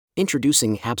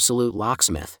Introducing Absolute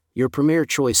Locksmith, your premier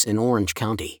choice in Orange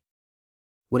County.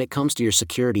 When it comes to your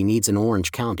security needs in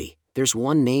Orange County, there's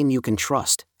one name you can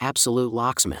trust: Absolute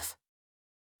Locksmith.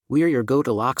 We are your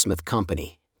go-to locksmith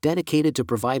company, dedicated to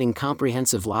providing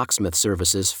comprehensive locksmith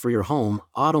services for your home,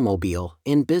 automobile,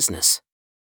 and business.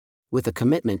 With a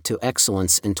commitment to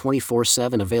excellence and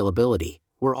 24/7 availability,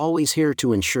 we're always here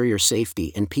to ensure your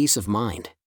safety and peace of mind.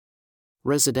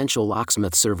 Residential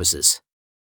locksmith services.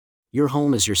 Your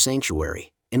home is your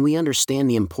sanctuary, and we understand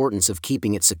the importance of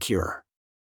keeping it secure.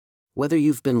 Whether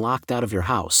you've been locked out of your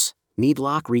house, need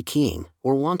lock rekeying,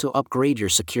 or want to upgrade your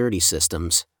security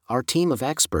systems, our team of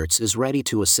experts is ready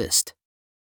to assist.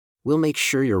 We'll make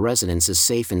sure your residence is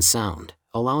safe and sound,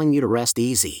 allowing you to rest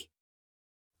easy.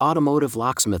 Automotive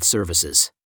locksmith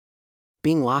services.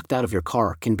 Being locked out of your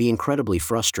car can be incredibly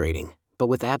frustrating, but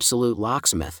with Absolute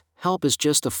Locksmith, help is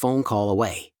just a phone call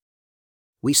away.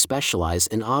 We specialize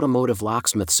in automotive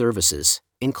locksmith services,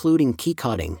 including key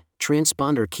cutting,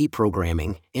 transponder key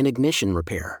programming, and ignition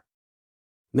repair.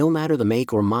 No matter the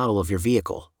make or model of your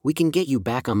vehicle, we can get you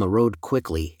back on the road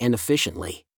quickly and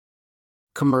efficiently.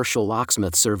 Commercial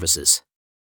locksmith services.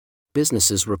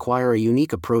 Businesses require a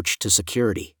unique approach to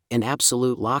security, and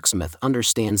Absolute Locksmith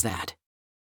understands that.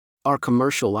 Our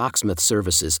commercial locksmith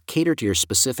services cater to your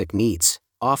specific needs,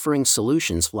 offering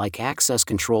solutions like access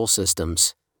control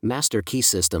systems, master key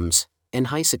systems, and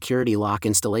high-security lock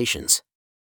installations.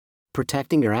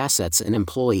 Protecting your assets and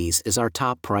employees is our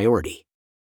top priority.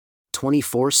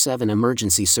 24/7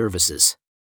 emergency services.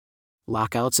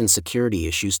 Lockouts and security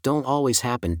issues don't always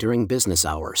happen during business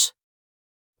hours.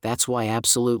 That's why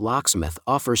Absolute Locksmith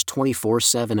offers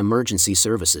 24/7 emergency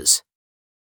services.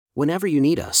 Whenever you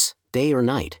need us, day or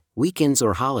night, weekends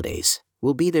or holidays,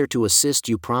 we'll be there to assist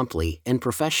you promptly and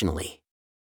professionally.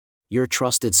 Your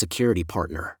trusted security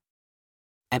partner.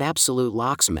 At Absolute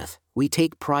Locksmith, we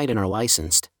take pride in our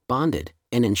licensed, bonded,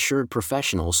 and insured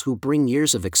professionals who bring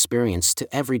years of experience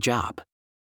to every job.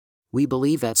 We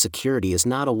believe that security is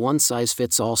not a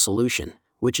one-size-fits-all solution,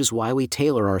 which is why we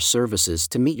tailor our services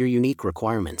to meet your unique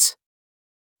requirements.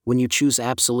 When you choose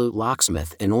Absolute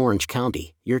Locksmith in Orange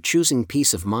County, you're choosing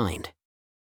peace of mind.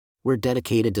 We're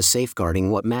dedicated to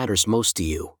safeguarding what matters most to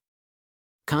you.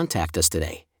 Contact us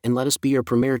today, and let us be your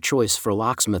premier choice for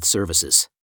locksmith services.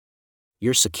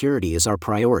 Your security is our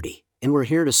priority, and we're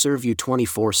here to serve you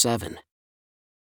 24/7.